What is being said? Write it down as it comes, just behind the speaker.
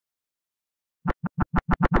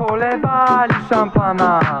polewali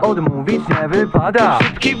szampana, odmówić nie wypada.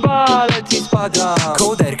 Szybki balet i spada,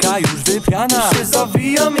 kołderka już wypiana. Się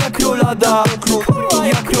zawijam jak rolada,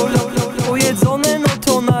 jak rolada. Pojedzone no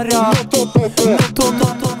to nara, no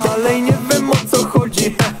to dalej nie wiem o co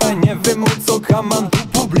chodzi, nie wiem o co kaman.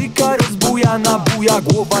 Publika rozbujana, buja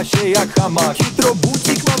głowa się jak hamak. Jutro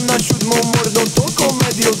bucik mam na 7, mordo to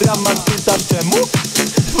komediodramat. Pytasz czemu?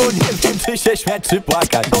 Bo nie wiem czy się śmiać czy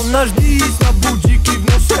płakać. To nasz dis na budziki,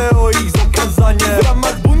 wnoszę o ich zakazanie. W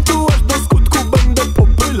ramach buntu aż do skutku będę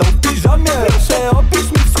popylał w piżamie. Proszę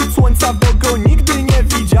opisz mi wschód słońca, bo go nigdy nie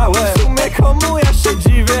widziałem. W sumie komu ja się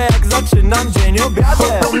dziwię, jak zaczynam dzień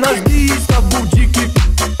obiadem. To nasz dis na budziki,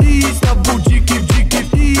 dis na budziki, dziki,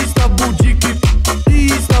 dis na budziki,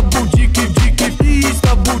 dis na budziki, dziki, dis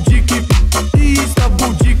na budziki, dis na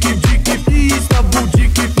budziki, dziki, dis na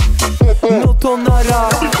budziki. No to nara.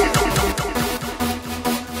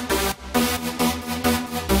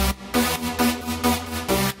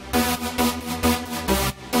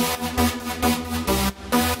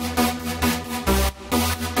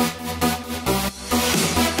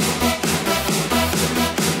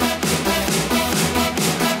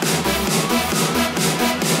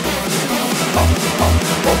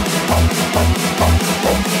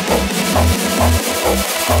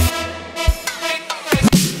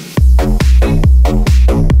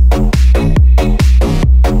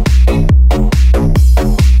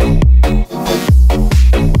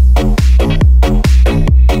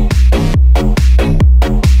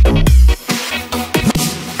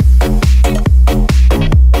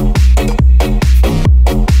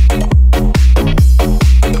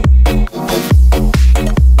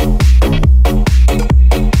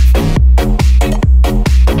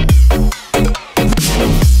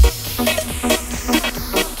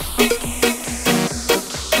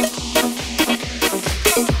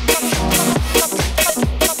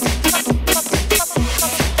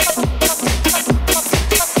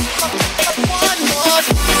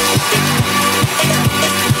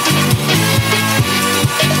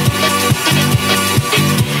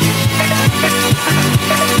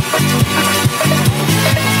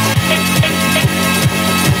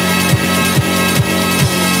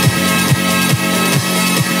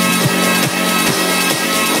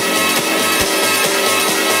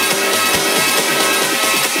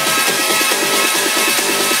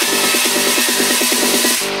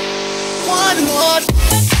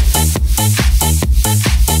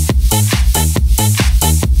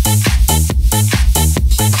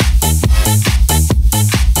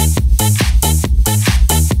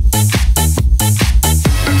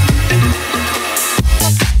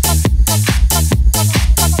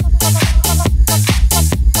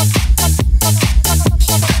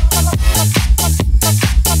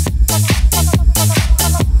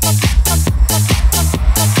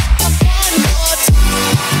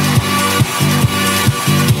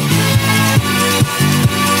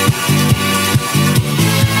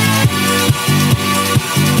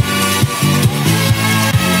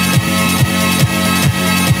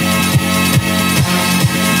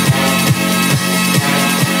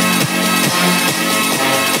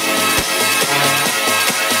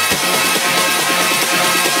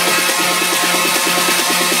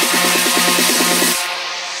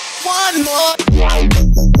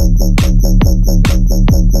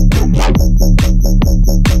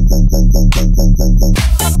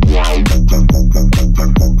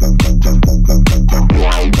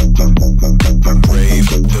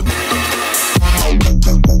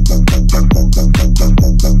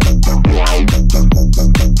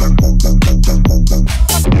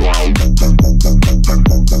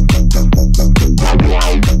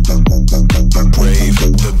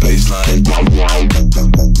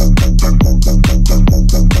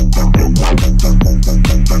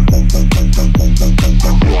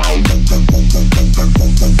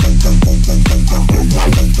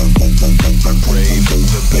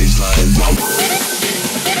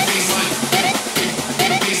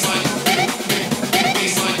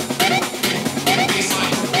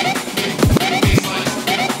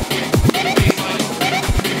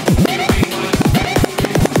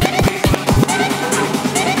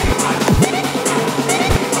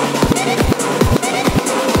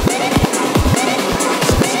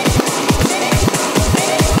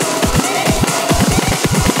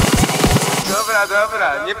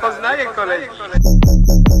 Dobra, nie poznaję kolegi.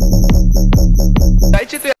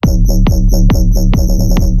 Dajcie tu.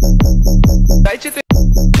 Dajcie tu.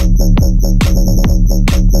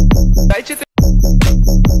 Dajcie tu.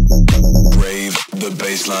 Brave the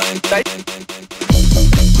baseline.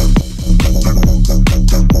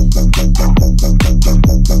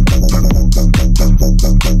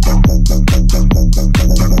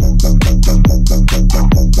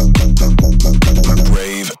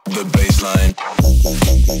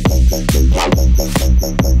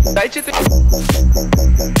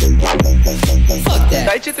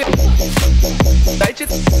 Dajcie ty. Dajcie.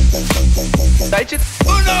 Dajcie.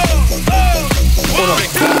 Dobra.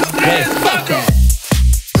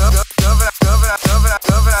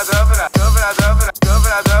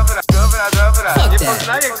 Nie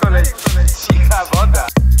poznaję kolei. Cicha woda.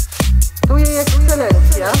 Tu jest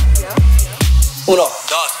ekscelencja. Uno,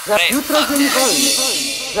 dos, tres. Jutro dzień wolny.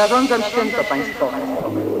 Zarządzam święto państwowe.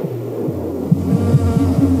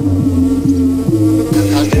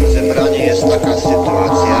 Na każdym zebraniu jest taka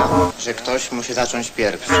sytuacja, że ktoś musi zacząć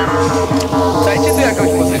pierwszy. Dajcie tu jakąś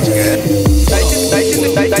muzyczkę.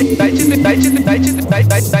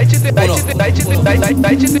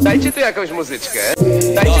 Dajcie tu jakąś muzyczkę.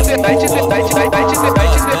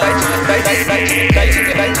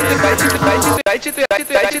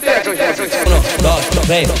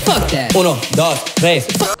 Uno, dos, tres.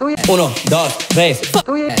 Uno, dos, tres.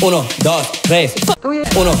 Uno, dos, tres.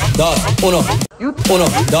 Uno, dos, uno. Uno,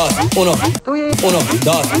 dos, uno. Uno,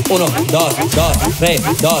 dos, uno, dos, dos, tres,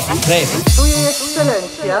 dos, tres. Tu jest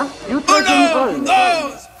ekscelencja. Jutro dzień wolny.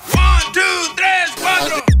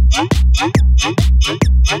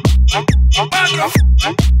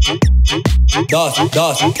 Dos, dos,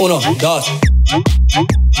 uno, dos.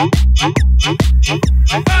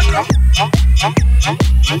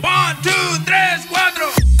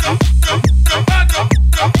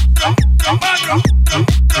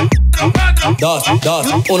 Dos, dos,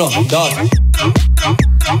 uno, dos.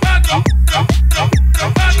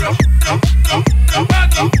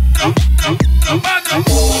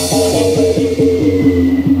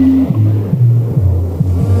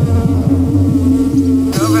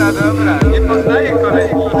 Dobra, nie poznaję kolei.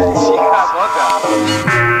 Cicha woda. Tu jest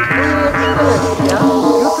ekscelencja.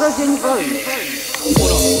 Jutro dzień wolny.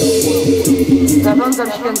 Zarządzam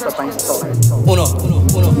święto państwowe. Uno,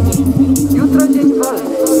 uno. Jutro dzień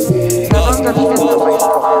wolny. Zarządzam święto państwowe.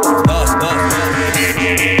 Dos, dos.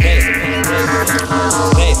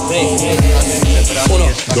 Tres, tres, tres. Uno,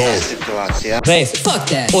 taka sytuacja. Tres.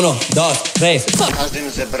 Uno, dos, tres. Na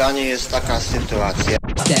każdym zebraniu jest taka sytuacja.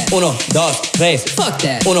 Uno, dos, tres.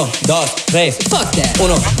 Uno, dos, tres.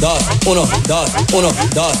 Uno, dos, uno, dos, uno,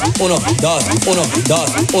 dos, uno, dos, uno, dos,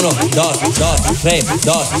 uno, dos, dos, tres,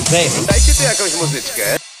 dos, tres. Dajcie tu jakąś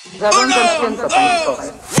muzyczkę. Zarządzam święto państwowe.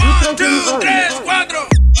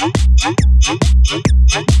 Jutro dzień wolny.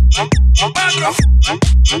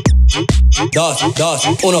 Dos, dos,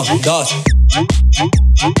 uno, dos.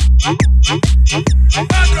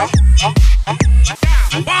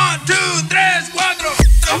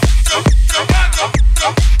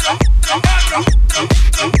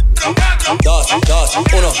 Dos, dos,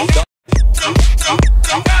 uno, dos.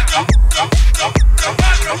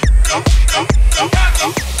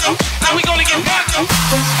 Now we gonna get back.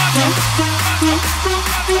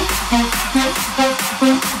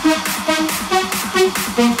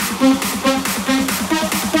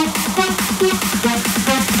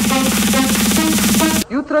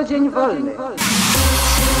 Jutro dzień wolny.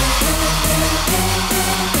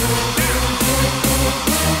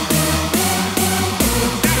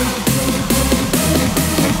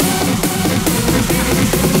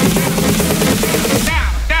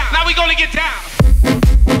 Now we gonna get down.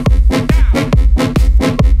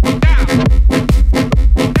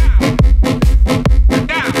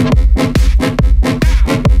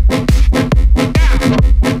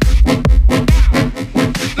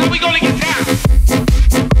 Now we gonna get down.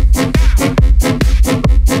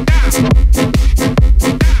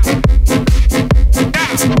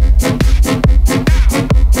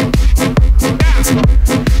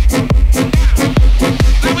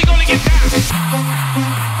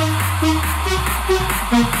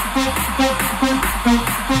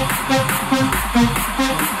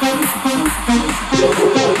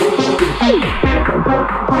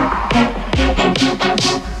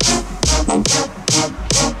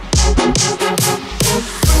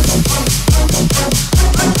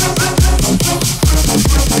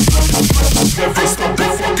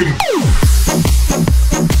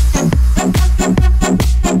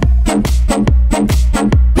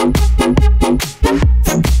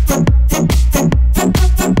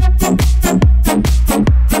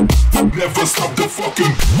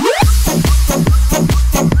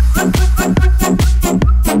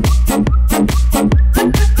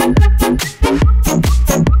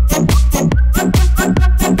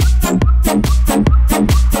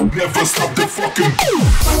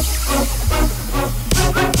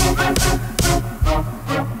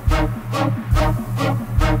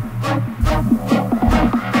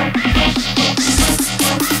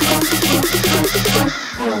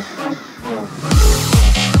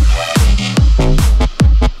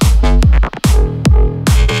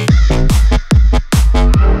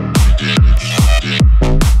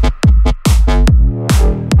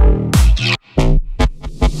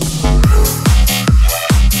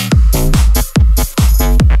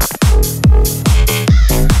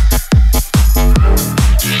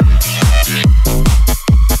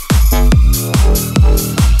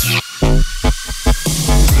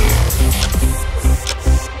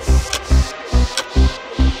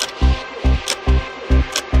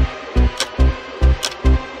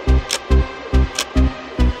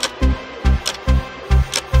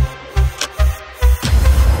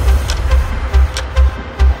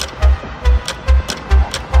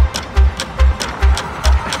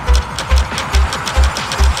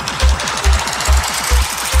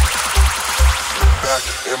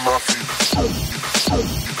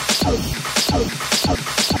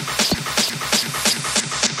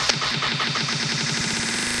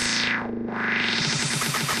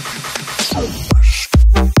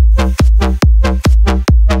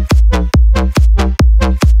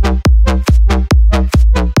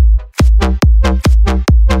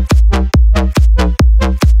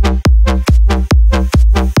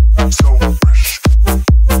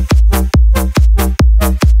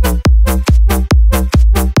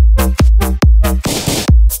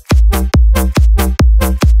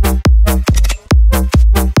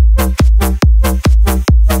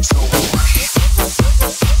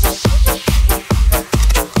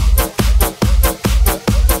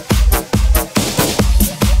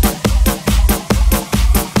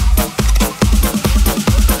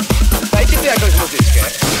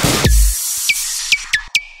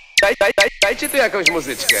 Dajcie tu jakąś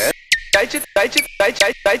muzyczkę.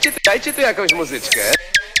 Dajcie tu jakąś muzyczkę.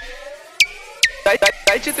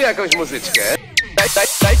 Dajcie tu jakąś muzyczkę.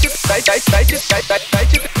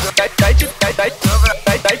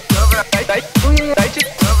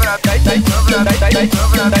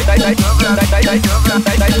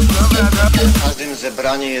 W każdym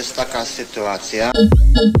zebraniu jest taka sytuacja.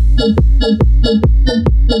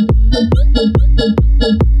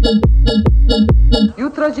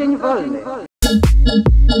 Jutro dzień wolny.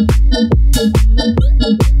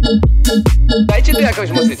 Dajcie tu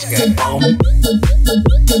jakąś muzyczkę.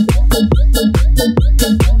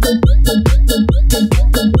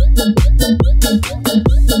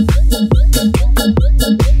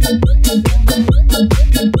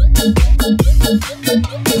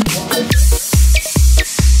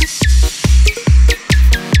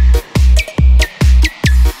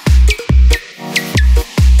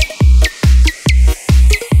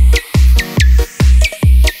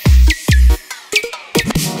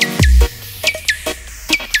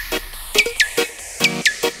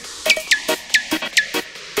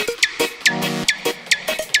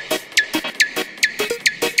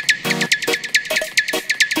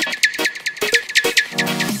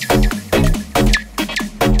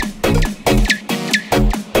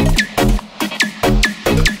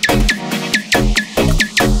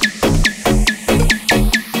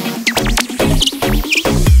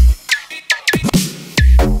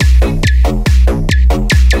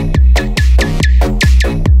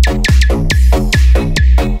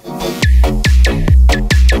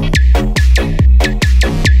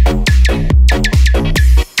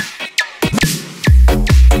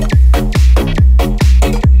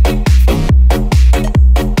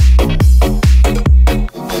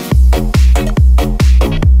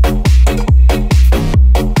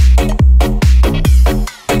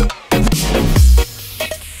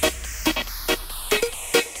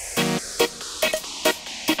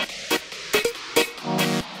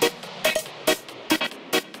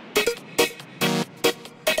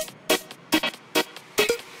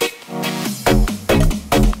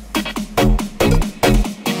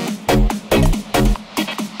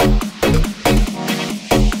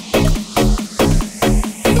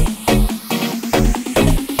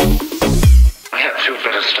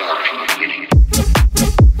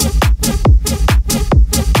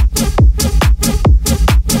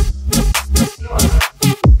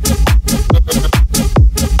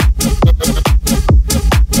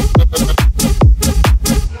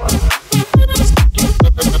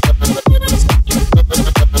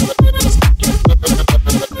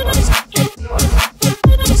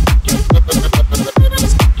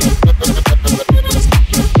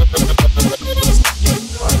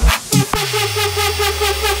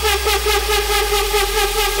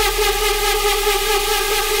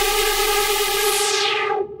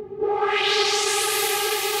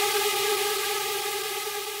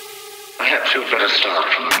 Perhaps you'd better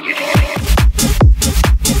start from the beginning.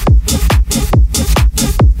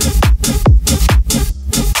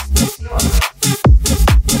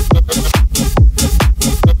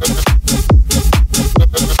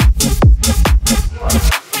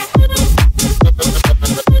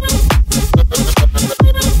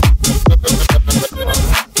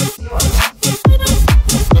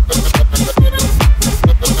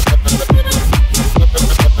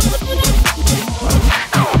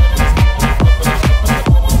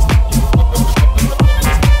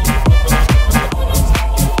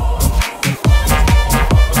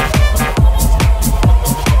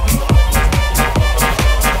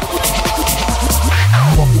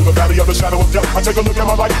 the shadow of death. I take a look at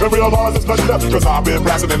my life and realize there's nothing left. Cause I've been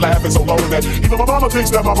blasting and laughing so long that even my mama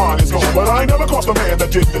thinks that my mind is gone. But I ain't never crossed a man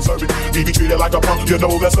that didn't deserve it. Be treated like a punk, you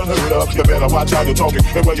know that's unheard of. You better watch how you're talking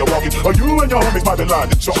and where you're walking, or you and your homies might be lying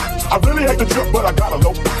to chalk. I really hate the trip, but I gotta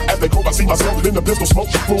low. As they cope, I see myself in the pistol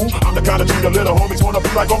smoke. Fool, I'm the kind of G the little homies wanna be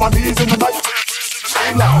like on my knees in the night.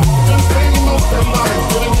 Stay loud. Just standing off that line,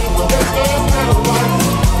 getting in the best of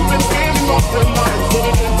paradise. Been standing off that line,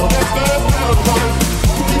 getting in the best of paradise.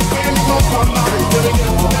 Keep standing off my line, getting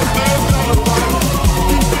in the best of paradise.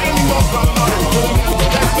 Keep standing off my line, getting in the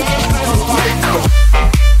best of paradise.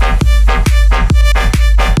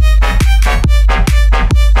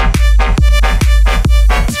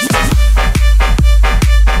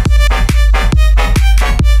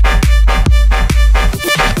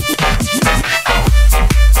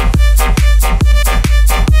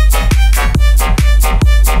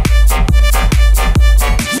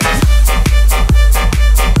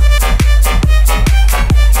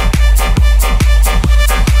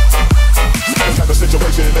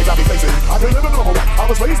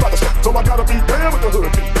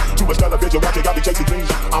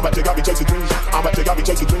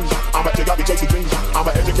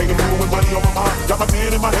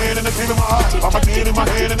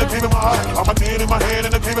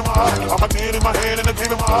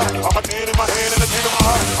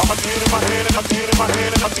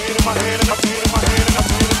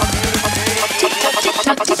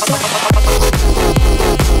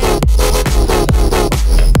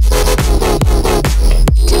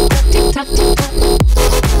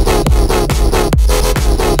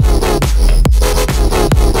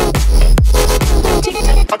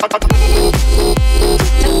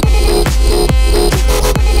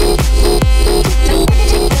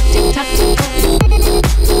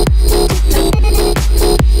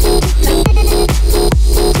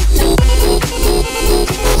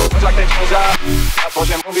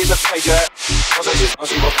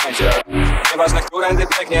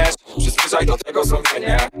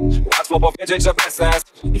 Że bez sens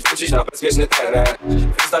i wrócić na bezpieczny teren.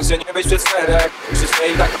 Wystarczy nie być przed czterech.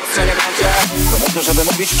 Wszystkie i tak ostrzenie będzie. Zamętno, żeby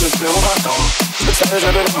mówić wszyscy uważną. Zbyt stary,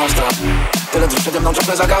 żeby rozmawiać. Tyle drzwi przede mną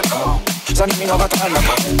ciągle zagadką. Za nimi nowa totalna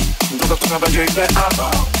kart. Druga, która będzie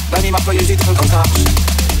idealna. Daj mi mapę, jeździ tylko znasz.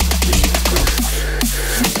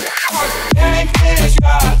 Piękny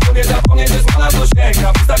świat, lubię zapomnieć, że zła na to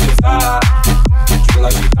sięga. Wystarczy znać.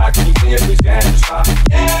 Czujność i tak nigdy nie zwycięża.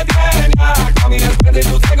 Nie wiem jak ominąć wtedy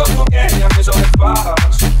do tego złomienia. Wierzony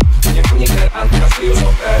twarz, nie uniknę każdy już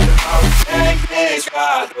oberwał. Piękny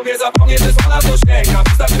świat, lubię zapomnieć, że zła na to sięga.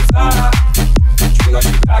 Wystarczy znać. Czujność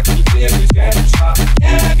i tak nigdy nie zwycięża. Nie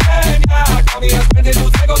wiem jak ominąć wtedy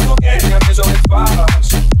do tego złomienia. Wierzony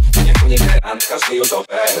twarz, nie uniknę każdy już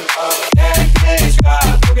oberwał. Piękny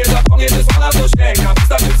świat, lubię zapomnieć, że zła na to sięga.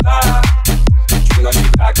 Wystarczy znać. Czujność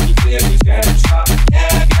i tak nigdy nie zwycięża. Nie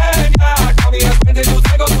wiem jak ominąć wtedy do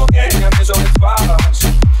tego złomienia. Wierzony twarz,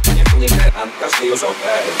 nie uniknę każdy już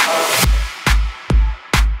oberwał.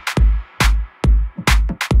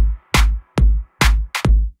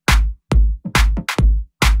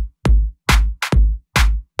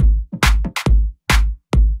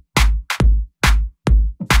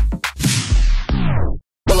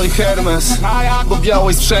 Hermes, bo biało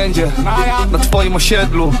jest wszędzie. Na twoim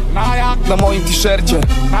osiedlu, na moim t-shircie.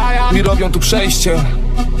 Mi robią tu przejście.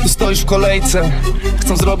 Ty stoisz w kolejce,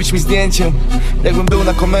 chcą zrobić mi zdjęcie, jakbym był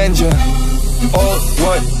na komendzie.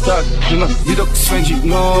 Tak, widok swędzi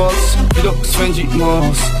nos, widok swędzi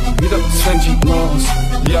nos, widok swędzi nos.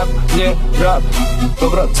 Jak nie rap, to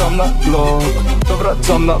wracam na blok, to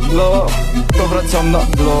wracam na blok, to wracam na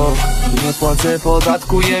blok. Nie płacę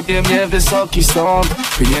podatku, jebie mnie wysoki sąd.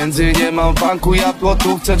 Pieniędzy nie mam w banku, ja w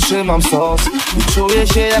gotówce trzymam sos. I czuję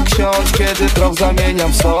się jak ksiądz, kiedy troch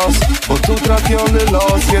zamieniam w sos. Bo tu trafiony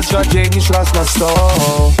los jest rzadziej niż raz na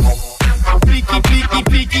 100. Pliki, pliki,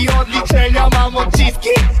 pliki, odliczenia mam odciski.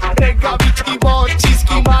 Rękawiczki, bo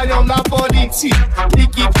odciski mają na policji.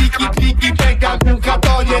 Pliki, pliki, pliki, pęka gumka,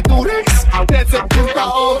 to nie durex.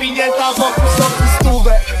 Recepturka owinięta wokół soku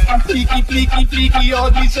stówek. Pliki, pliki, pliki,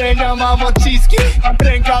 odliczenia mam odciski.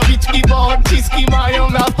 Rękawiczki, bo odciski mają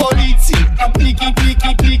na policji. Pliki,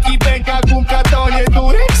 pliki, pliki, pęka gumka, to nie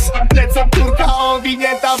durex. Recepturka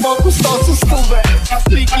owinięta wokół stosu stówek.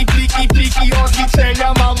 Pliki, pliki, pliki,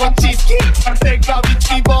 odliczenia mam odciski.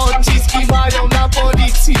 Rękawiczki, bo odciski mają na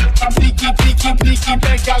policji. Pliki, pliki, pliki,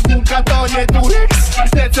 pęka gumka, to nie durex.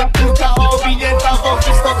 Recepturka owinięta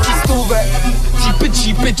wokół stosu stówek.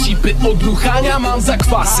 cipy odruchania mam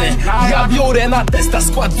zakwasy. Ja biorę na testa,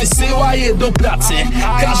 skład wysyła je do pracy.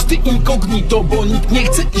 Każdy inkognito, bo nikt nie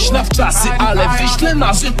chce iść na wczasy. Ale wyślę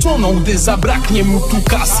narzeczoną, gdy zabraknie mu tu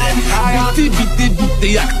kasy. Bity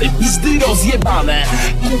jak te pizdy rozjebane.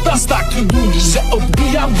 Kutas taki długi, że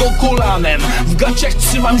odbijam go kolanem. W gaciach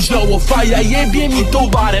trzymam zioło, faja jebie mi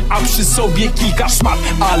towarem. A przy sobie kilka szmat,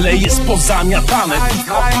 ale jest pozamiatane.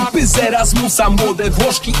 Typy z Erasmusa, młode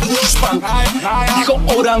Włoszki i Hiszpanki. Cicho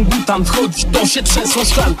orangutan wchodzi, to się trzęsą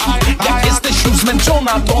szklanki. Jak jesteś już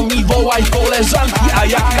zmęczona, to mi wołaj koleżanki. A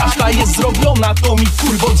jak każda jest zrobiona, to mi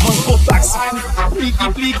kurwo dzwoń po taksy.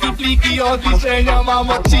 Pliki odliczenia mam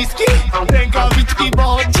odciski. Rękawiczki,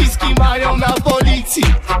 bo odciski mają na policji.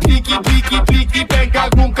 Pliki, pęka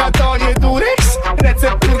gumka, to nie durex.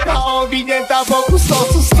 Recepturka owinięta wokół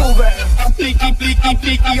stosu stówek.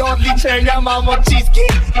 Pliki odliczenia mam odciski.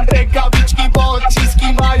 Rękawiczki, bo odciski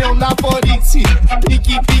mają na policji.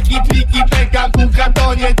 Pliki, pęka gumka,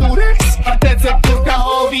 to nie durex. Recepturka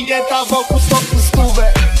owinięta wokół stosu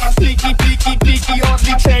stówek. Pliki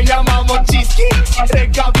odliczenia mam odciski.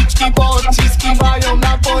 Rękawiczki, bo odciski mają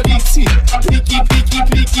na policji.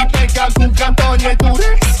 Pliki, pęka gumka, to nie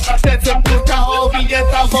durex. Recepturka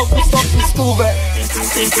owinięta wokół stosu stówek.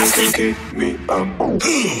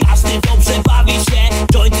 Każdy dobrze bawi się,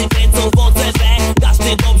 jointy kręcą w OCB.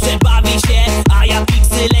 Każdy dobrze bawi się, a ja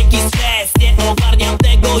fiksy, leki, stres. Nie ogarniam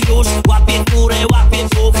tego już, łapię górę, łapię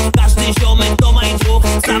brzuch. Każdy ziomek to majduch,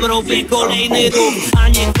 sam robię kolejny ruch. A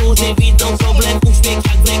niektórzy widzą problem, uśmiech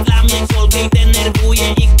jak w reklamie Colgate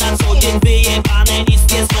denerwuje ich na co dzień, wyjebane, nic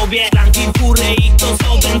nie zrobię. Ranki w górę i to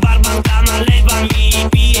zoben, barmanka nalewa mi i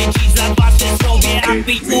piję dziś, zobaczę sobie, a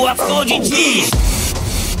pikuła wchodzi dziś.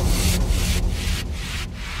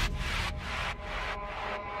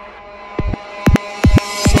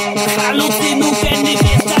 Halucynogeny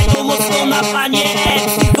wjeżdżają mocno na panie.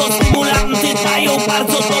 Psychostymulanty dają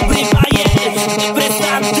bardzo dobry bajer.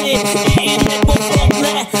 Depresanty i inne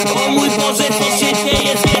podobne. O mój Boże, co się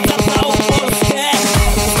dzieje, zwiedza całą Polskę.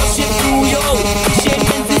 Co się czują, się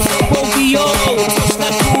między sobą biją. Coś na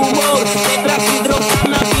humor,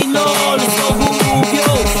 tetrahydrokannabinol. Znowu mówią,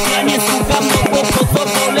 ja nie słucham, no bo po co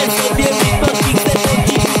wolę sobie wybrać Vixę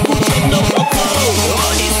do dziku ciemną nocą.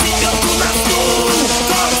 Oni sypią tu na stół.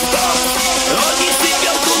 Oni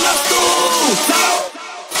sypią tu na stół.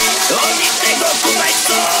 Oni tego tutaj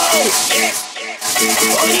chcą.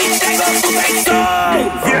 Oni tego tutaj chcą.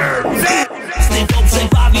 Każdy dobrze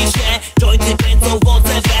bawi się, jointy kręcą w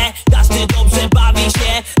OCB. Każdy dobrze bawi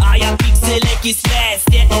się, a ja fiksy, leki, stres.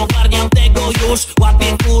 Nie ogarniam tego już,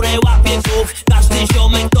 łapię górę, łapię brzuch. Każdy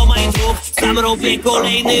ziomek to majduch, sam robię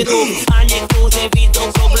kolejny ruch. A niektórzy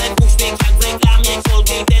widzą problem, uśmiech jak w reklamie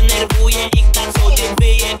Colgate denerwuje ich na co dzień,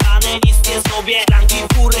 wyjebane, nic nie zrobię. Ranki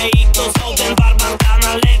w górę i to zoben, barmanka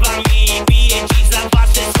nalewa mi i piję dziś,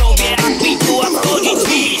 zobaczę sobie, a pikuła wchodzi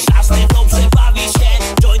dziś. Każdy dobrze bawi się,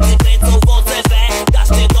 jointy kręcą w OCB.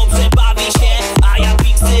 Każdy dobrze bawi się, a ja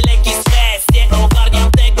fiksy, leki, stres. Nie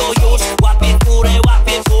ogarniam tego już, łapię górę,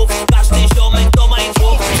 łapię brzuch. Każdy ziomek to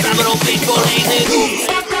majduch, sam robię kolejny ruch.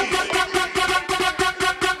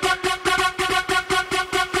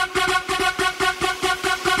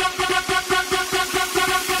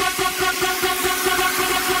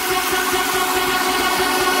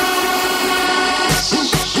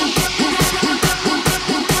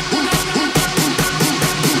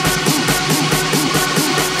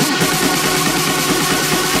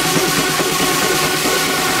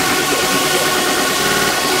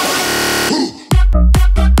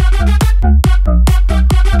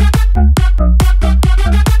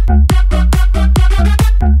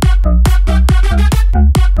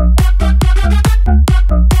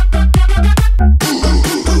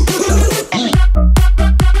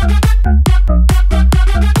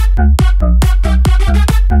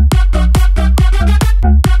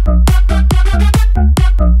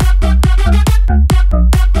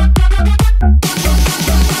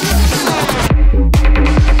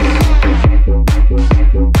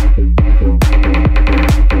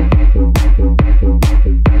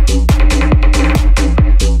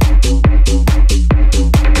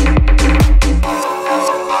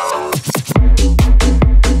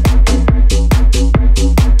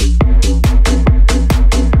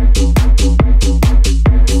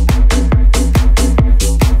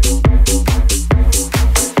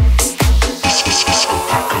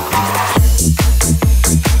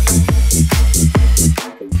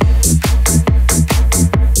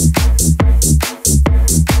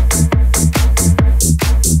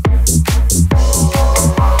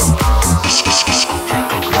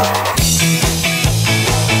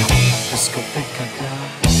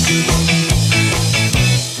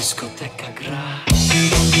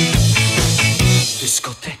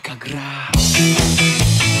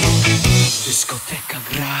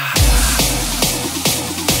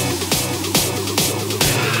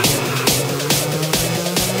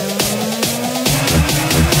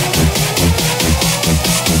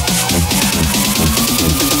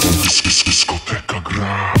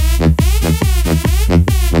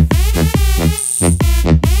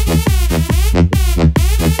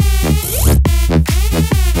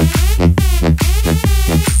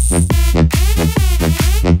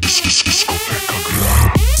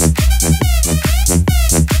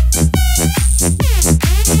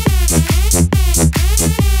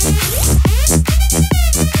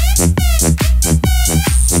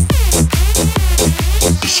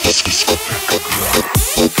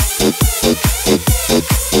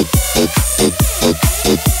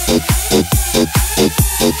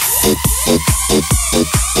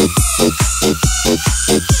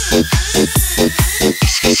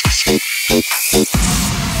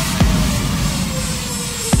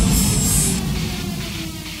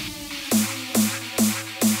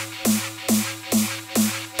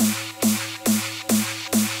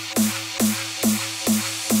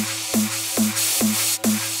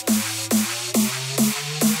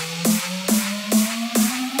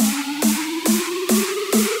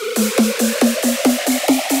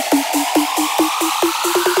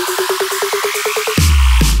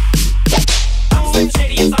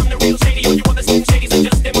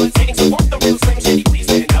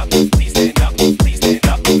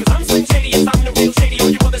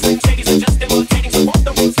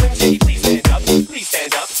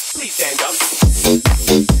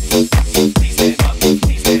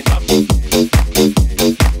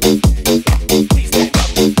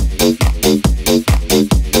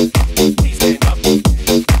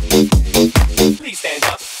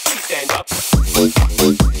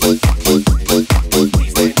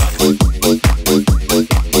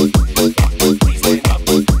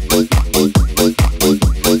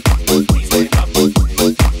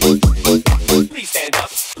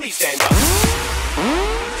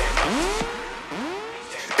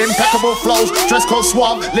 Impeccable flows, dress code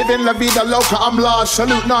suave, living la vida loca, I'm large.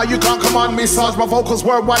 Salute now, you can't command me, Sarge. My vocals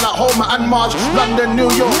worldwide like Homer and Marge. London, New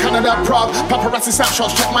York, Canada, Prague. Paparazzi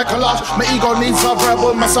snapshots, check my collage. My ego needs a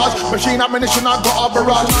verbal massage. Machine ammunition, I got a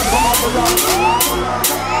barrage.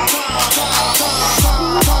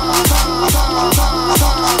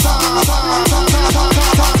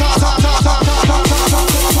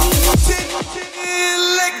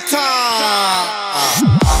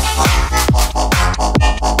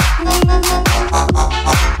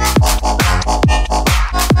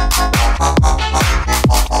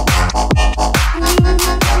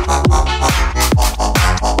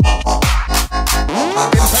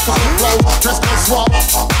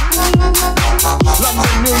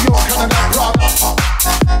 London, New York, Canada, Prague.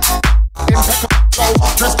 Impeccable flow,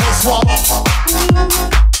 dress code swap.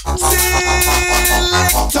 Selector.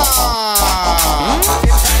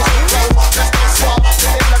 Impeccable flow, dress code swap.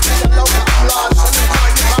 Living la vida loca, I'm large. Salute now,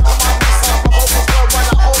 you can't command me, Sarge. My vocals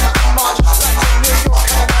worldwide like Homer and Marge. London, New York,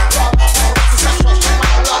 Canada, Prague. Paparazzi snapshots, check my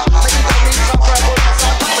collage. My ego needs a verbal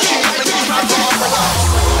massage. Machine, I got a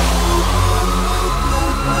barrage.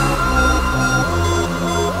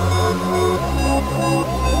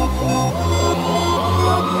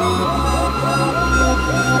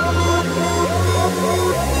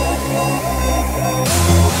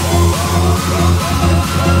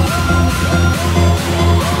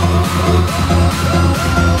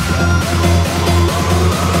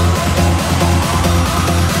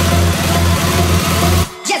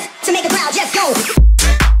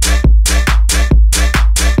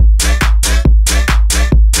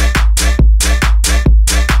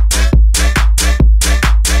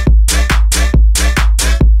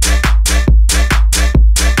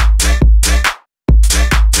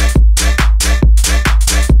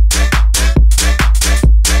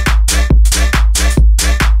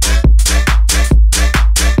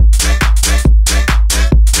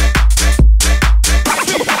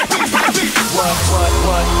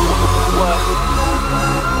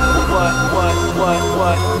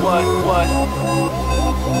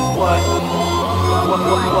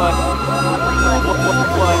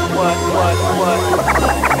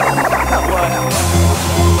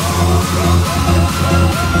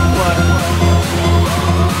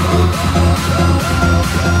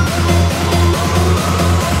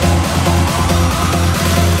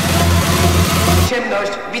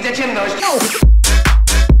 Ciemność, widzę ciemność.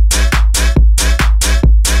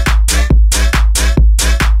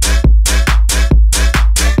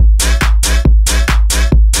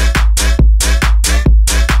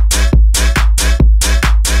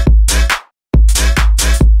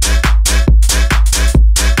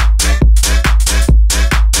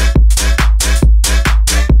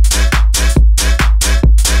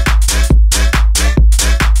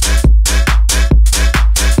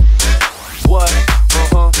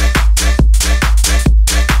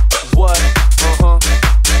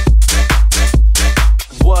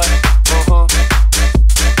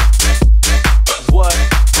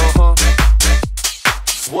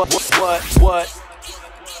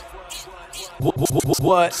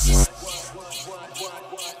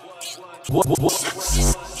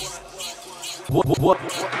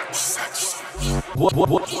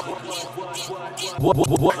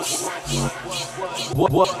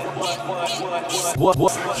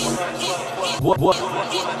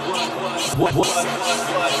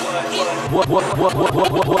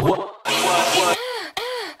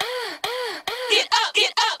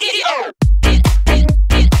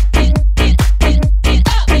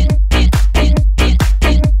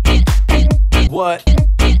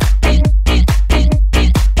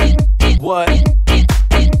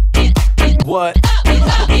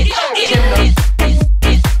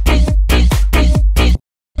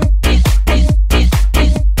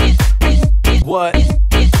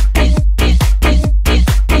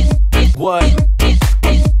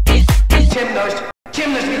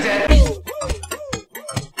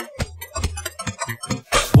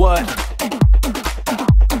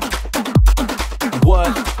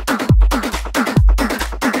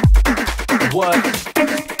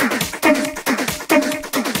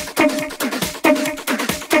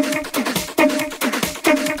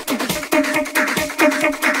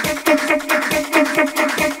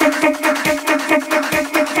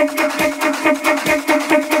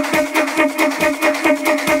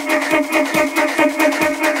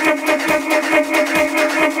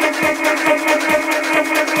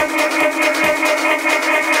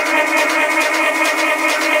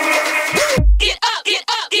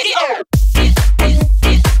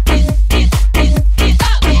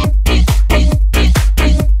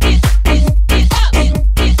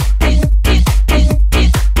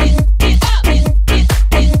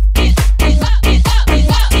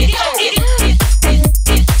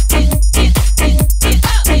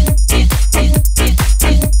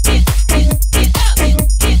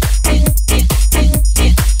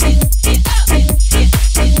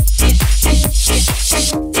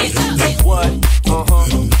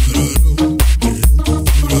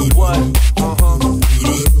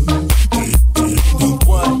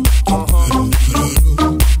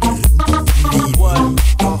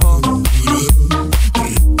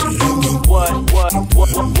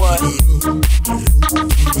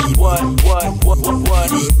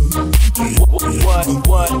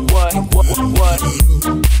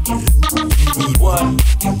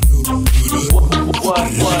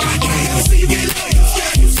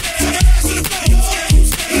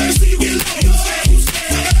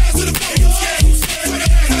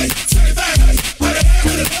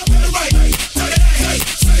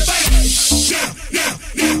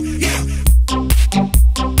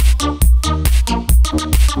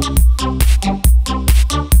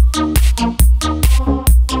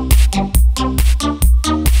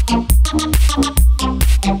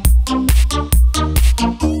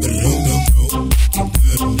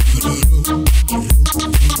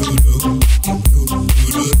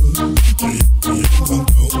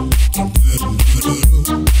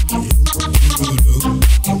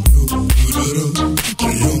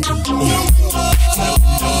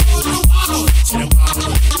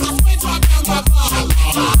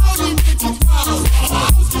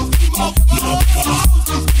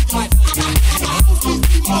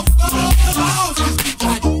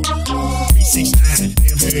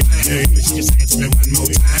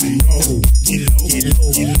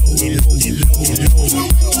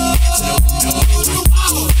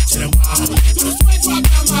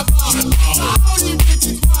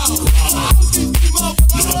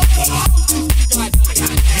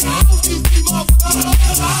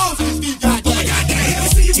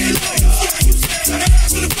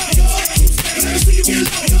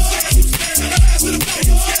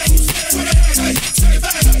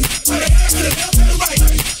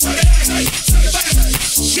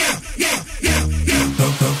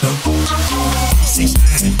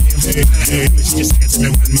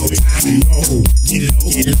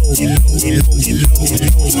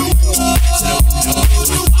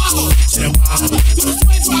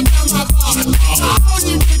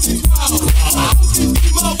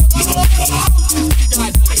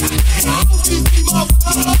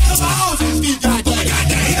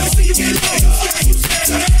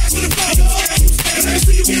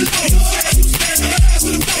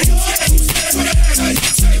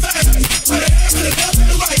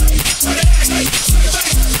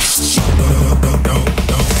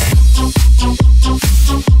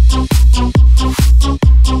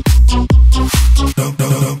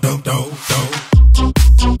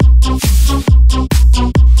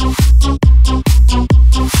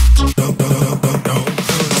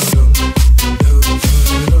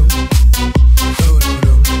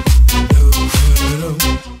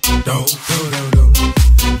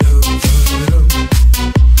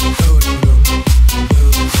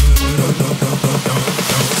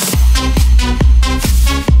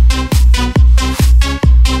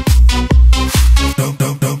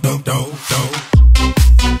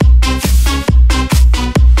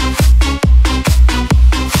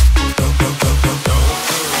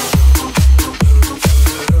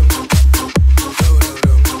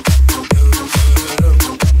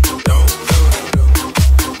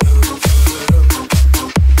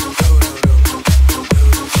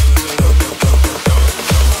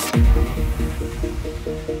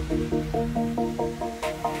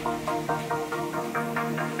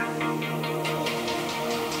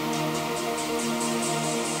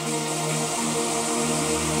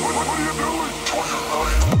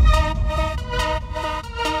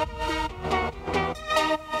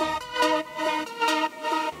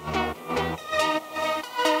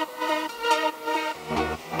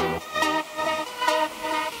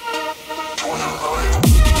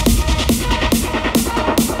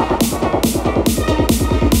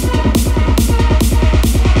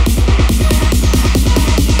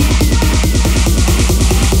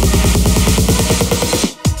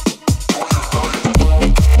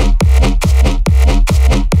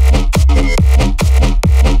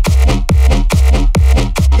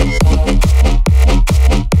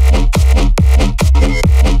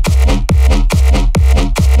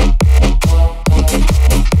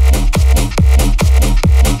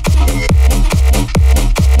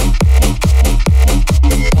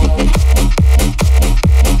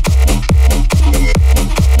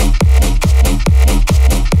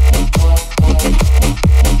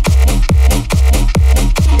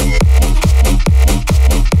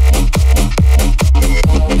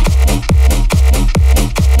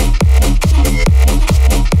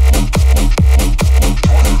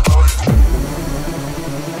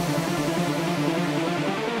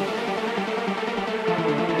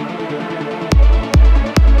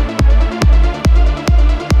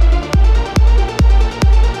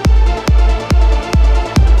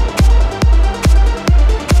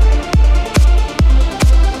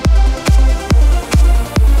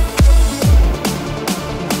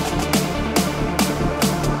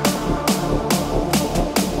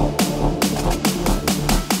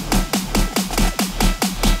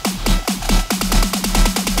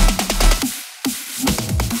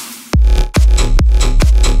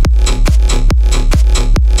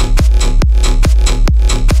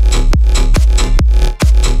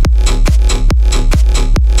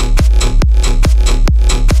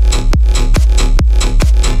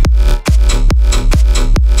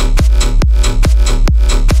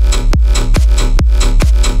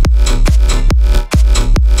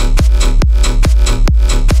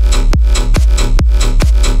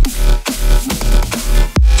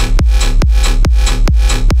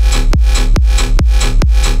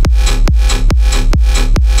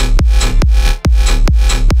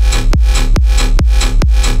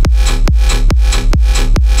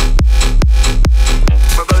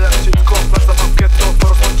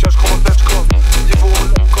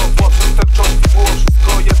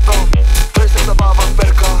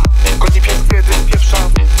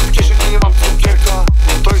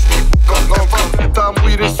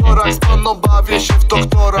 bawię się w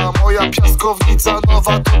doktora. Moja piaskownica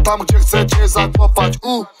nowa to tam, gdzie chcę cię zakopać.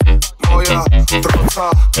 Moja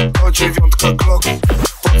trocha to 9 Glock.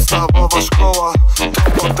 Podstawowa szkoła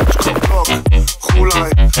to moteczko blok.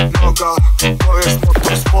 Hulaj, noga, to jest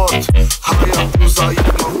motorsport. Haja, bluza,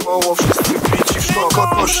 jedno koło, wszyscy bici w szkole.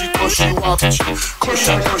 Kosi, łapci,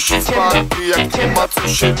 kosi, farby. Jak nie ma co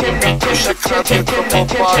się lubi, to się kradnie, to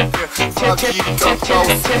popadnie. Flagi, trap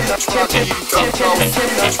house, flagi, trap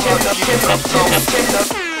house, flagi, trap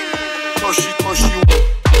house. Kosi,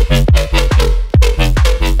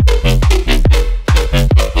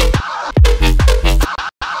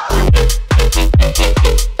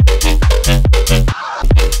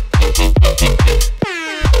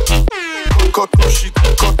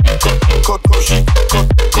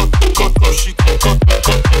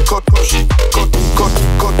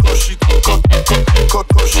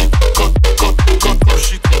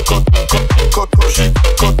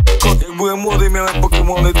 Jak byłem młody, miałem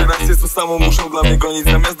pokemony, teraz jest to samo, muszą dla mnie gonić.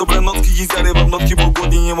 Zamiast dobre notki dziś zarywam notki, bo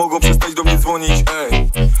głodni nie mogą przestać do mnie dzwonić. Ej,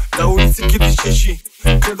 na ulicy kiedyś dzieci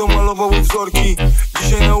kredą malowały wzorki.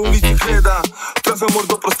 Dzisiaj na ulicy kreda trafia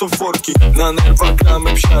mordo prosto w worki. Na nerwach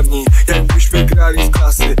gramy psiarni, jakbyśmy grali w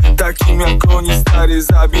klasy. Takim jak oni, stary,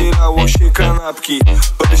 zabierało się kanapki.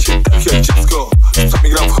 Bawię się tak jak dziecko, czasami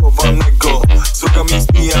gram w chowanego, z wrogami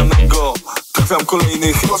zbijanego. Trafiam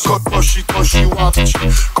kolejnych kosi, łapci,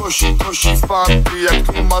 kosi, fanty.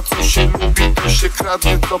 Jak nie ma co się lubi, to się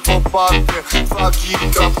kradnie, to popadnie. Flagi,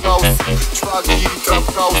 trap house, flagi,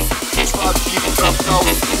 trap house, flagi, trap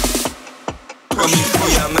house. Kosi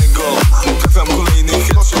zbijanego, trafiam kolejnych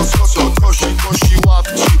Kosi,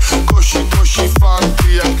 łapci, kosi,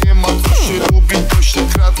 fanty. Jak nie ma co się lubi, to się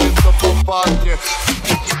kradnie, to popadnie.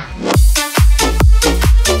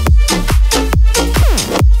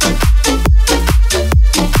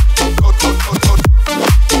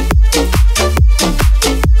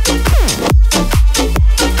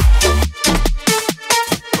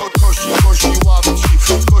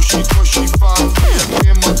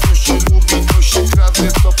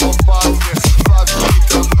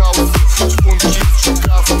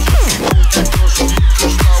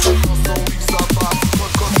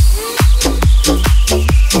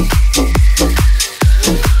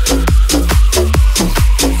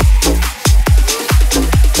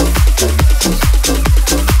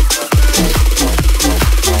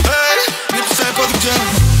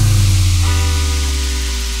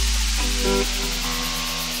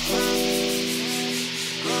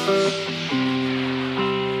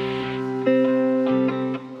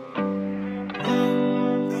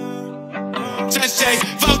 Częściej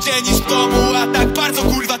w aucie niż w domu, a tak bardzo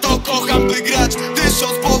kurwa to kocham, by grać.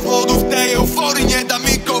 Tysiąc powodów, tej euforii nie da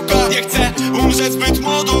mi koka. Nie chcę umrzeć zbyt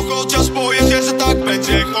młodo, chociaż boję się, że tak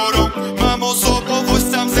będzie chorą. Mam osobowość,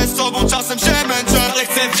 sam ze sobą czasem się męczę, ale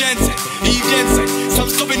chcę więcej i więcej. Sam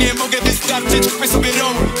sobie nie mogę wystarczyć, kupię sobie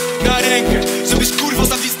roły na rękę, żebyś kurwo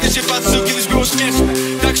zawistnie się patrzył. Kiedyś było śmieszne,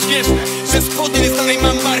 tak śmieszne, że spodnie nieznanej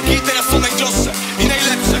mam marki, teraz są najdroższe i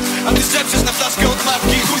najlepsze. A ty żeprzesz na flaszkę od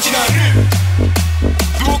mapki, chuj ci na ryb.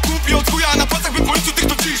 Było kupi od chuja, na płacach by policzył tych,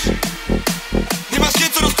 kto dziś nie masz się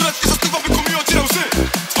co rozturać, nie zastuwa by kumiło ci na łzy.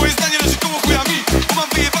 Twoje zdanie leży koło chujami, bo mam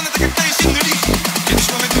wyjebane tak jak dajesz inny list. Kiedyś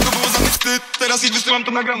mamy tylko było za mnie wstyd, teraz ich wysyłam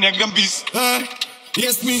to nagram jak gambis.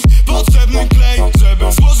 Jest mi potrzebny klej,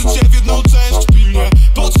 żeby złożyć się w jedną część pilnie.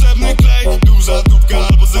 Potrzebny klej, duża dupka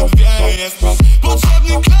albo ze dwie. Jest mi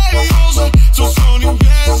potrzebny klej, może coś o nim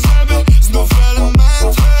wiesz, żeby znów element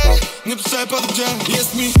nie przepadł gdzie.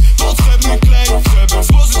 Jest mi potrzebny klej, żeby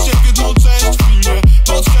złożyć się w jedną część pilnie.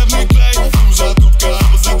 Potrzebny klej, duża dupka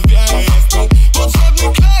albo ze dwie. Jest mi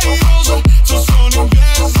potrzebny klej, może coś o nim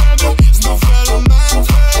wiesz, żeby znów element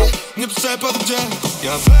nie przepadł gdzie.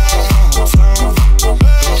 Ja wracam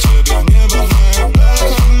do ciebie niebawem,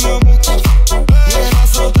 daleko od domu.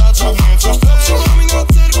 Nieraz otacza mnie coś, co przypomina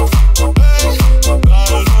cyrk.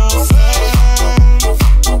 Albo sen,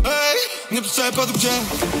 nie przepadł gdzie.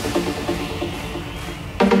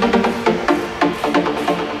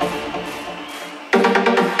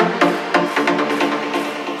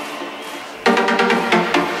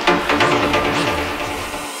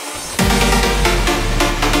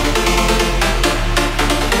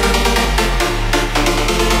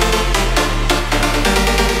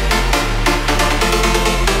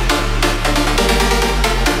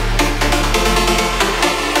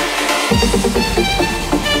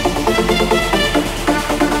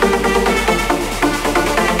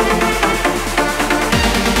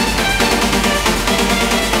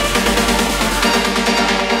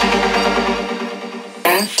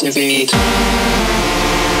 Activate.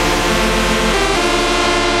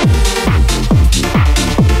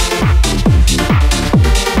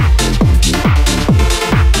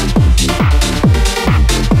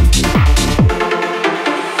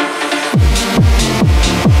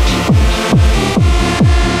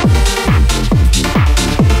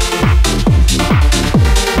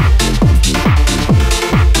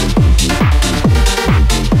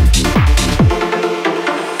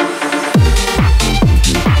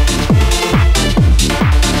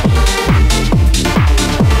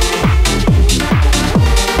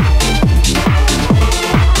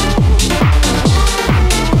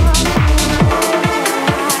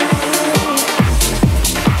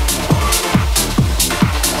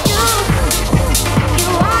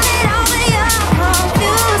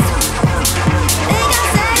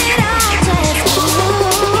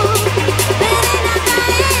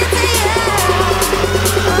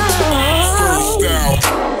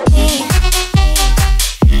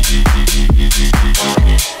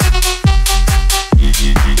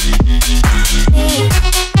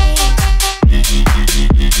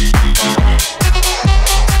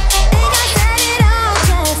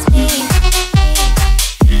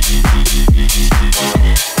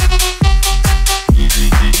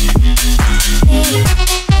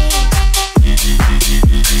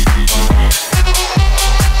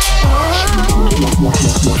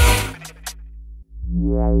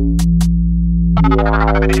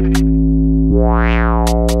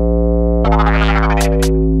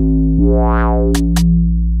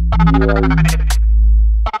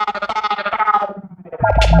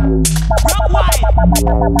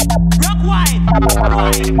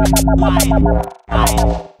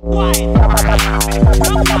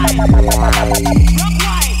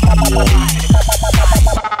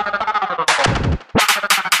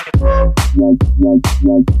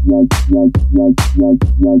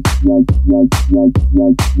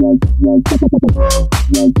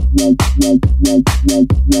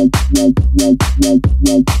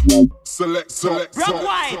 Select. Rock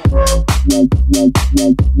white.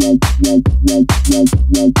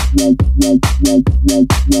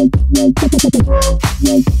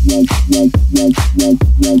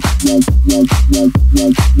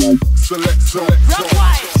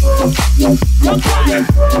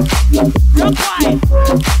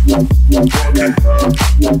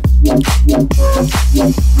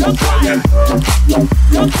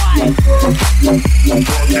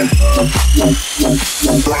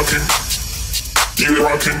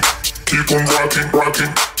 Keep on rocking. You rock, keep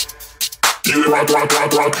rocking. You rocking,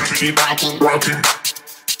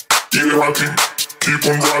 keep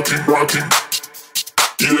on rocking. You rocking, keep on rocking.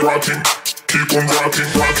 You rocking, keep on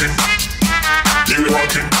rocking.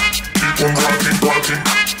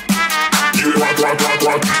 You rock, keep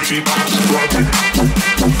rocking.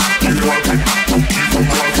 You rocking, keep on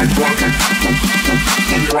rocking.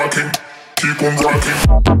 You rocking, keep on rocking.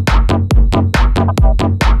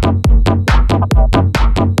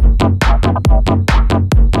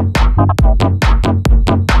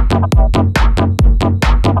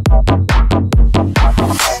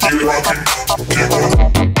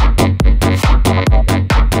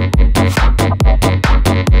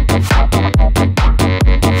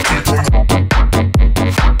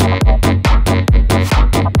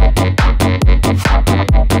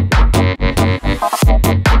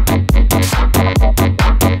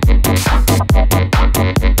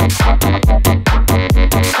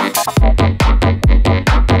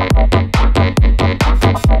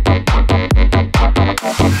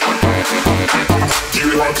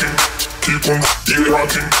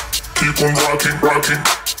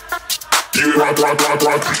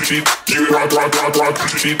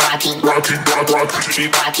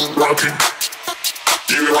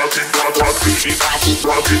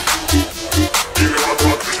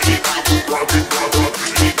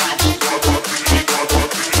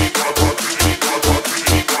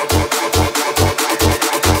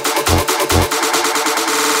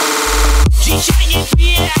 Dzisiaj nie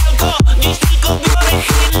piję alko, dziś tylko biorę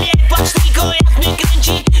chylnie. Patrz tylko jak mnie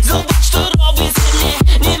kręci, zobacz co robi ze mnie.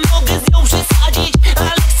 Nie mogę z nią przesadzić,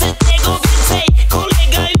 ale chcę tego więcej.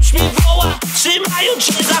 Kolega już mnie woła, trzymając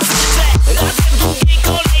się za serce. Razem w długiej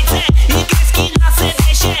kolejce i kreski na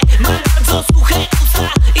serdesie. Mam bardzo suche usta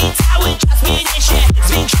i cały czas mnie niesie.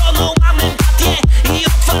 Zwiększoną mam empatię i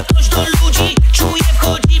otwartość do ludzi. Czuję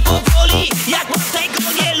wchodzi powoli, jak mam tego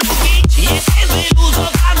nie lubić. Jestem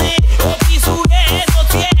wyluzowany, opisuję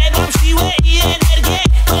emocje. Mam siłę i energię,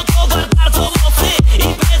 to towar bardzo mocny.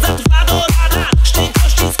 Impreza trwa do rana, szczęko,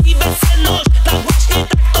 ściski, bezsenność. Tak właśnie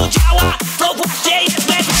tak to działa, to właśnie jest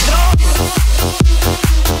metro.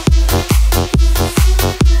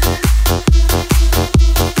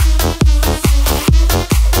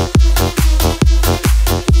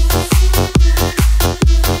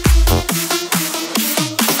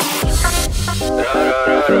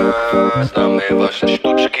 Znamy wasze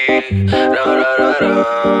sztuczki.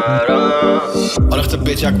 Ona chce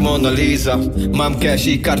być jak Mona Lisa. Mam cash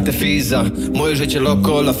i kartę Visa. Moje życie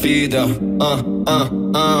loco la fida.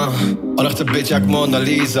 Ona chce być jak Mona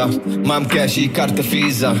Lisa. Mam cash i kartę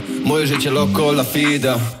Visa. Moje życie loco la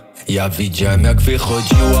fida. Ja widziałem jak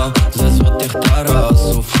wychodziła ze złotych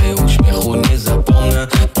tarasów. Jej uśmiechu nie zapomnę,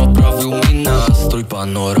 poprawił mi nastrój.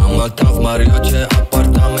 Panorama tam w Mariocie,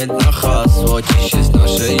 apartament na hasło. Dziś jest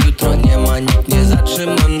nasze, jutro nie ma, nikt nie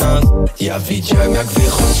zatrzyma nas. Ja widziałem jak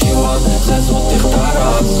wychodziła ze złotych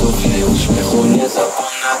tarasów. Jej uśmiechu nie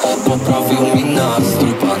zapomnę, poprawił mi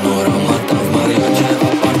nastrój. Panorama tam w Mariocie,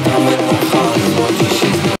 apartament na hasło. Dziś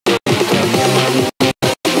jest nasze, jutro nie ma, nikt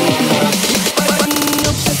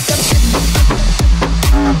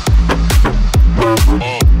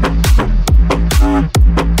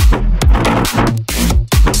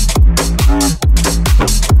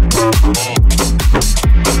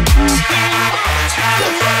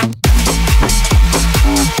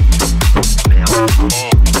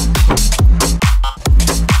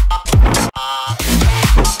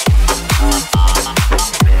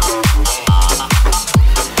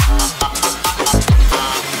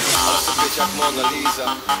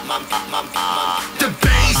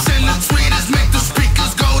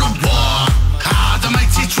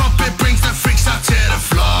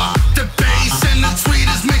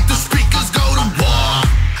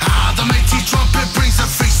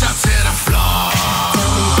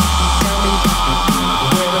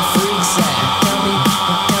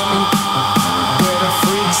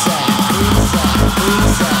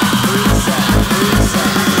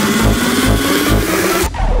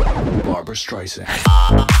Vixa.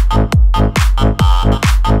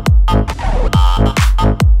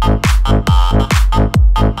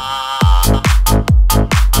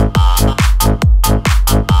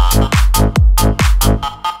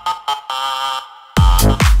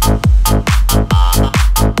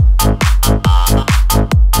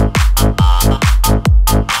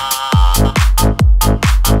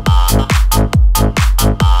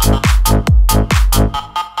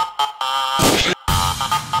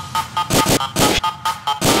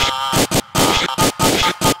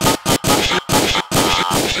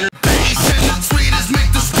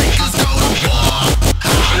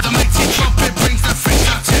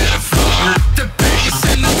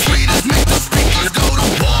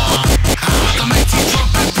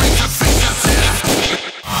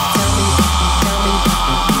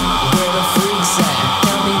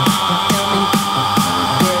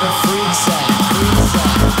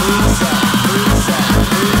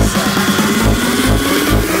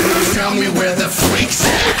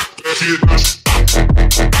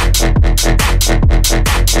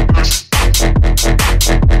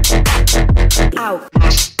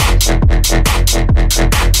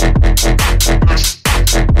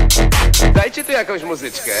 Dajcie tu jakąś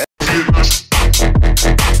muzyczkę.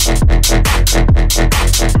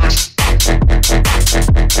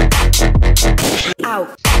 Au.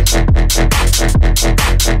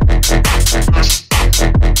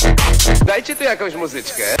 Dajcie tu jakąś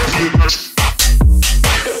muzyczkę.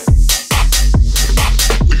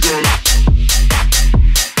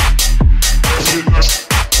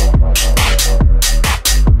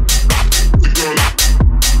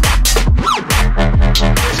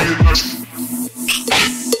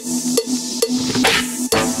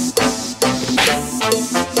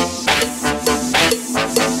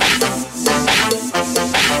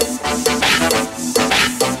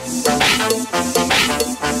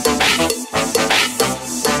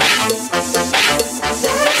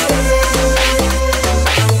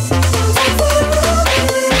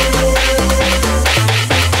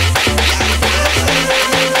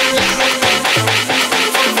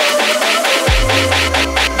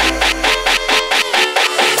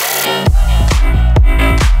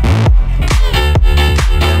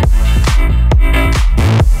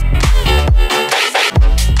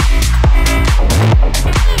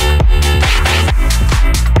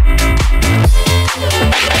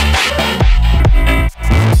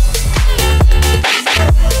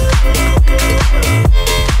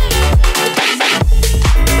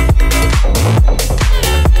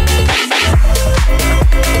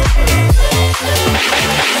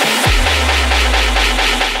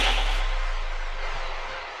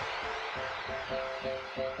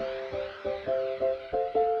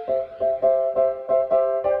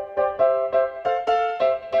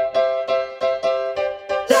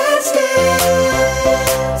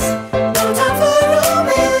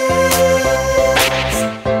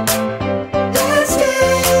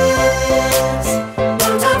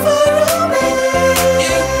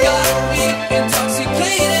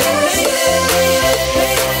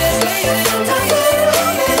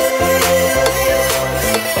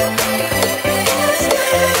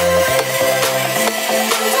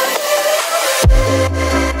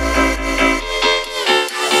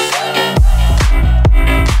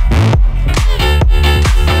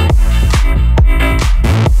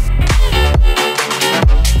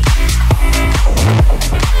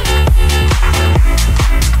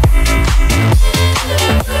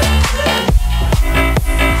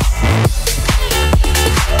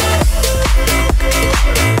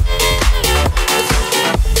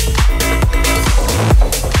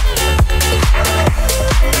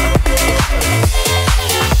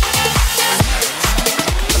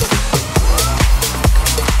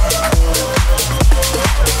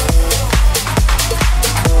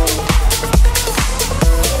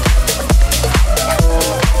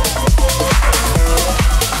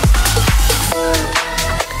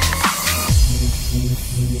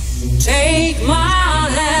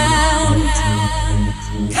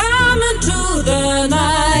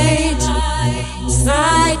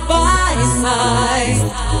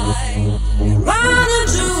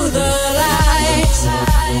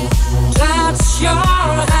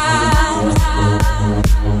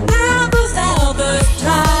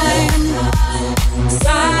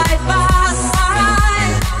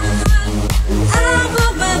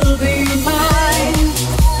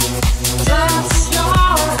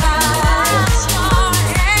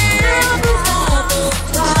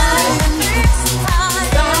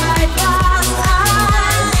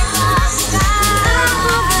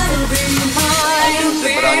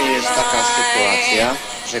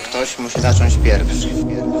 Że ktoś musi zacząć pierwszy.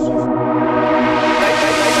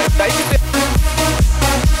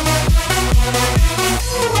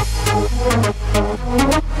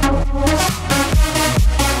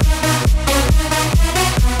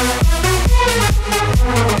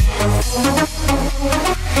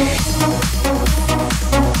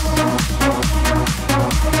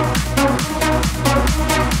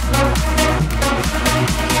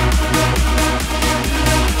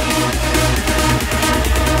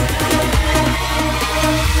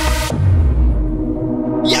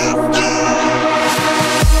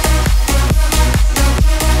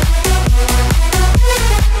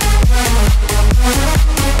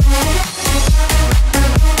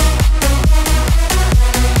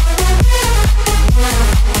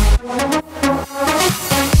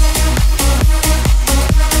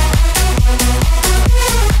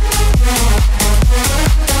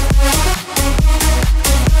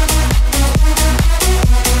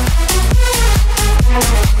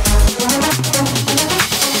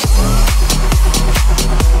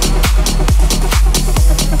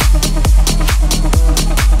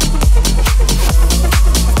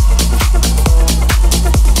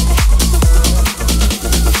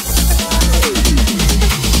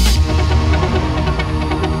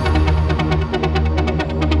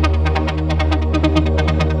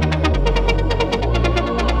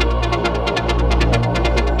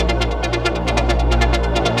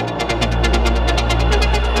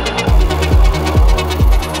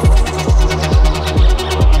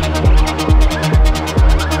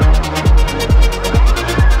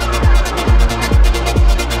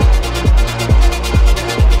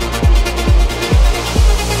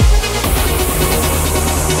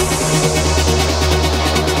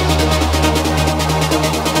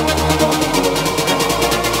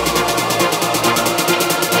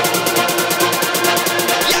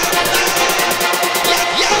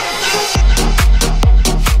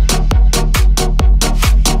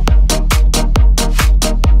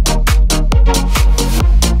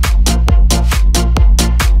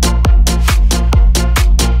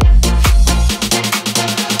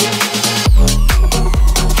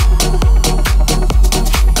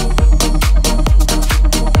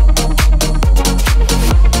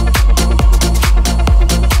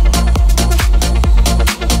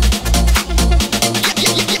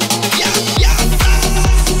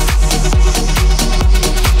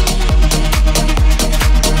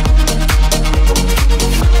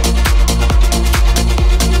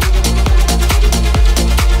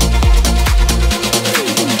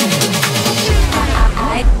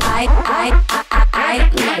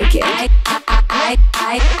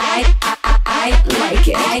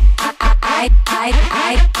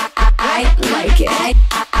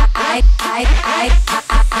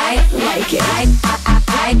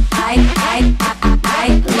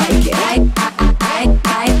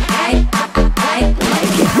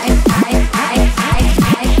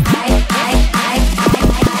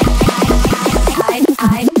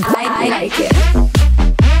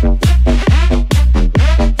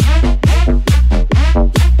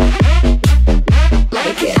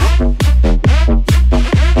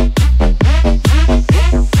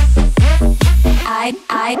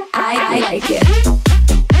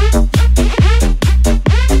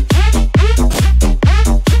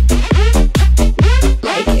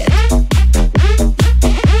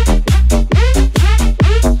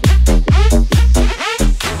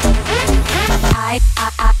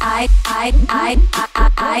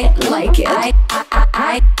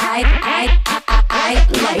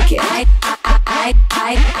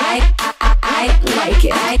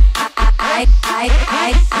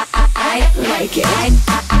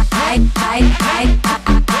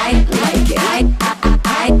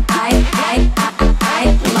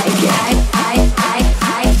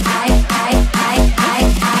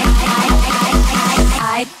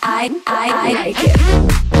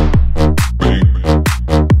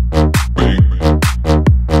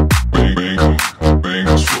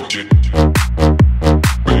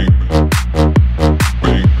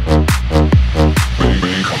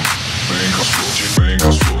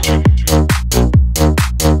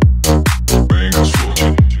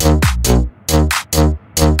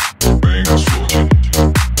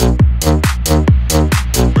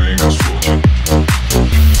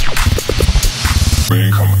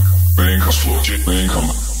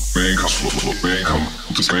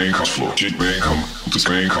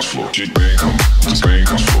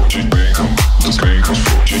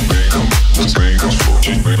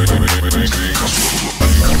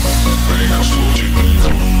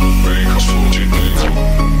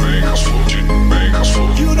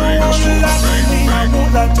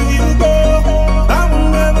 I will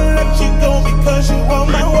never let you go because you are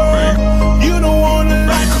my world. You don't wanna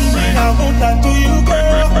lie to me.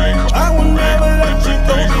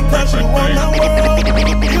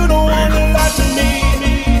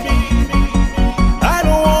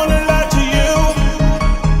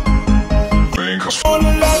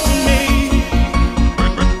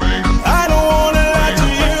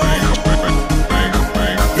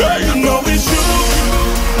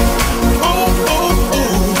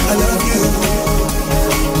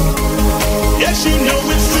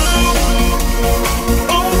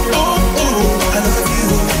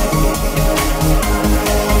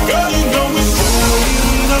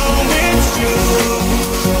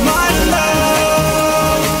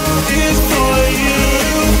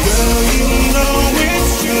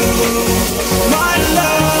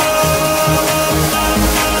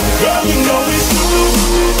 Girl, you know it's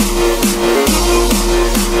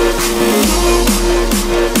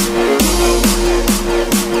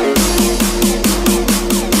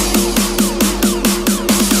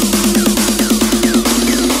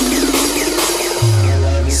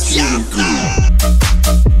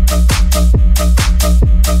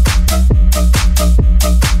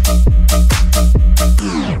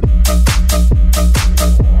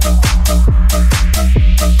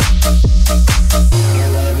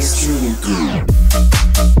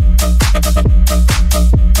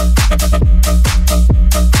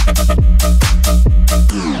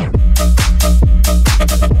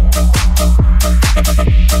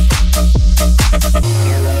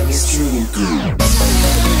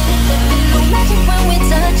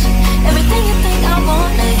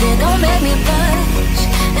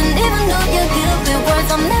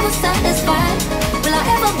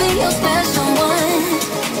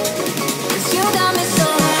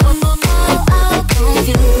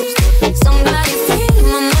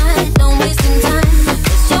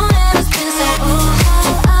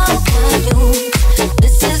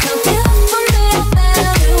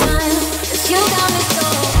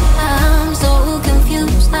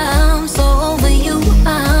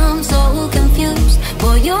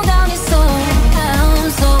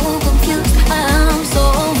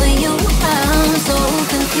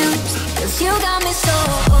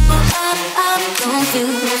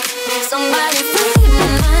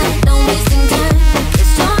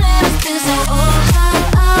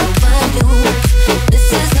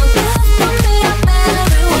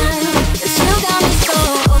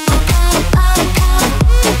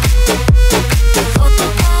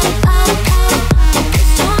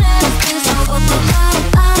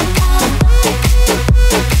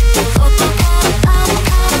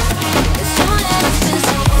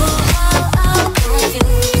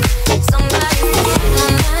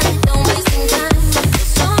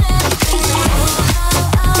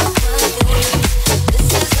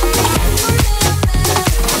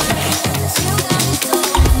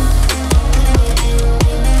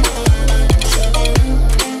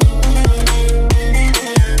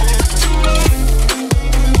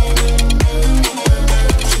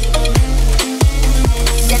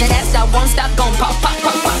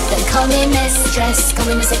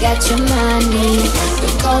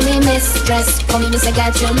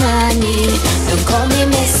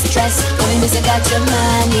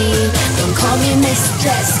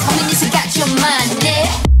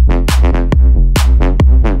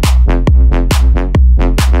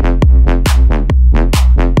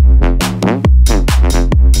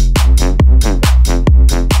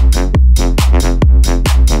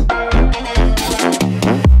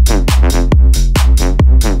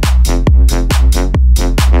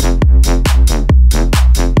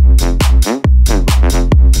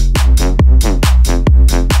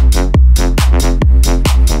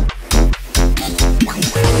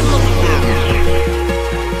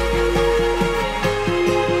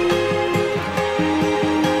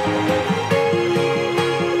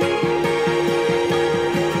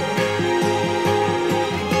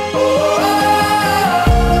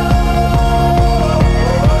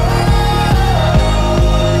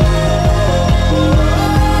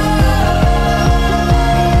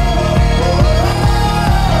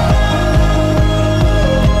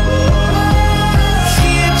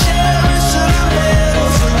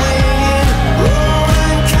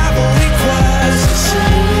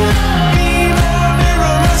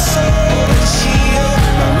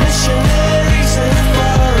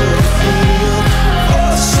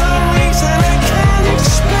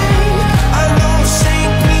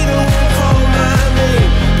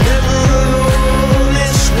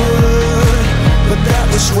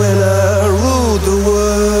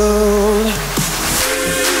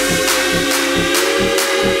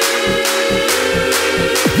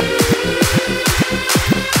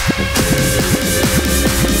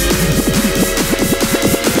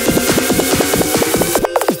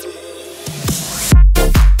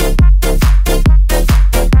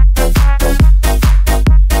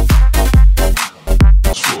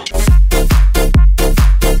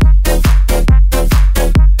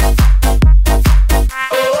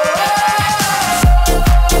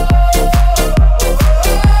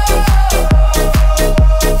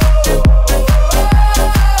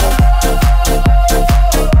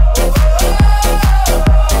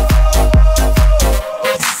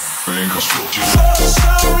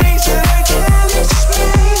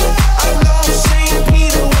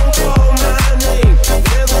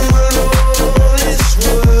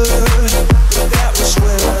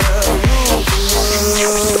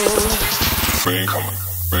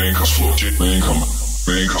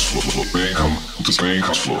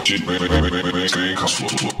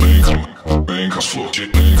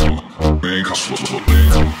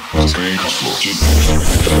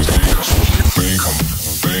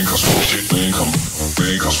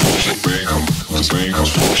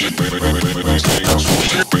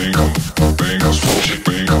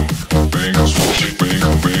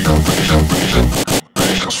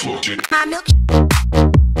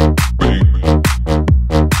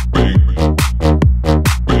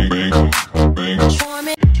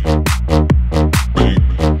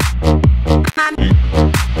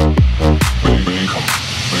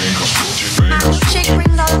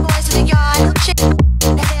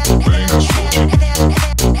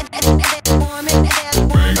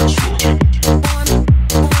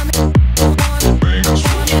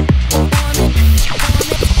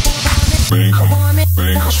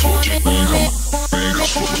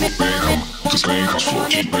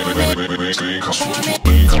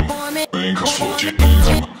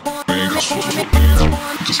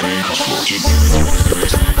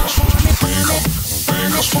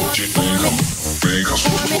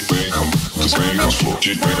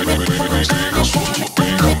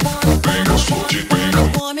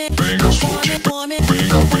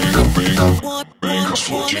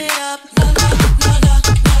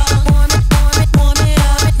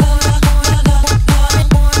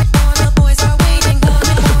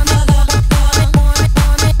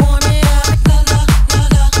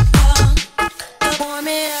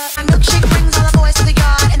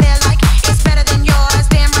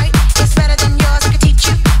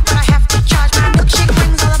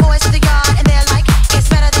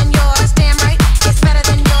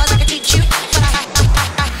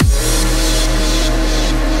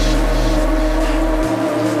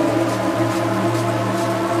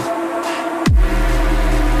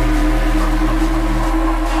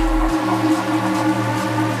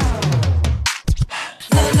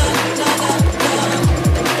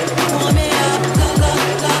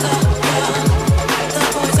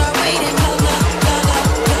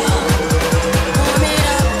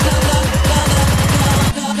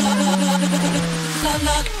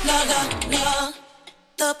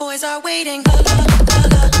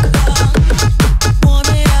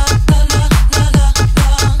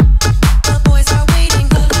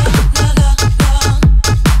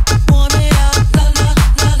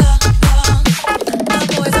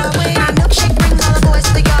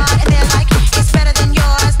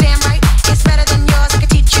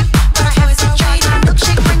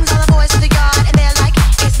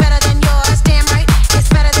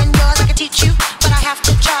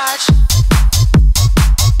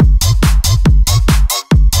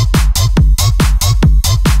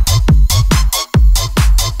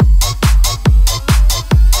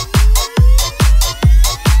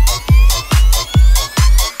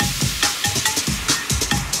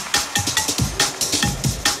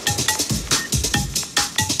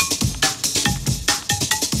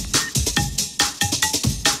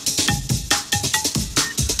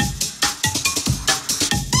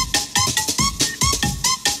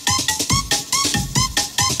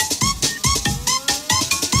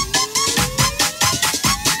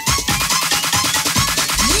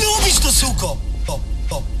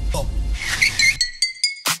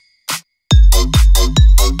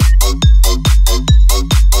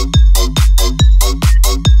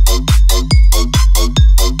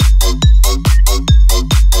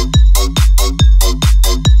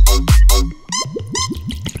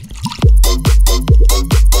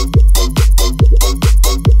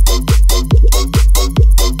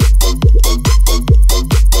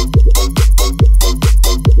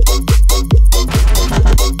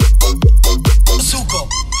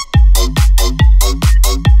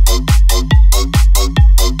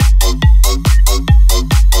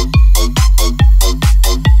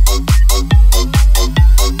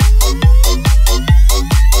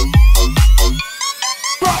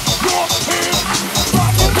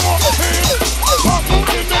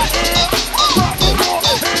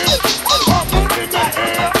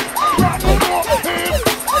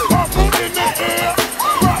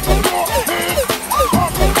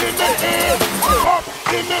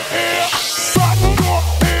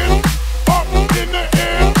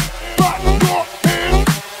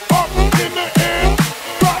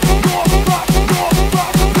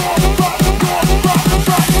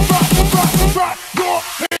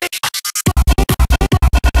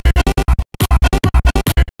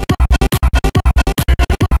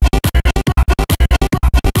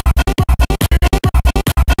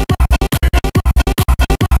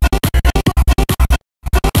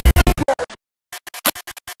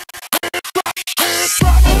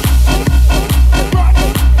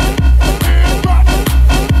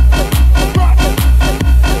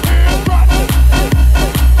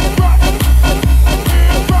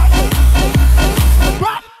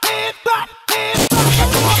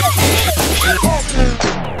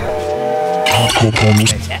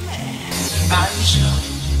pornos.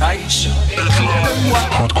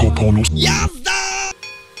 Hardcore pornos.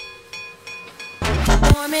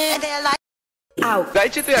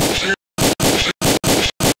 Dajcie tu jakiś...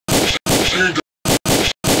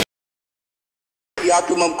 Ja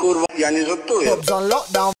tu mam kurwa, ja nie żartuję.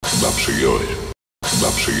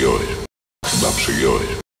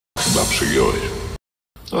 Chyba przygiąłeś.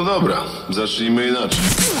 No dobra, zacznijmy inaczej.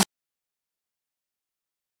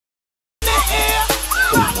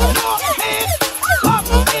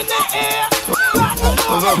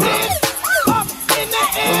 No dobra.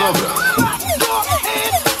 No dobra.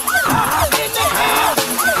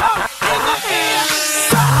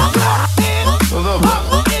 No dobra.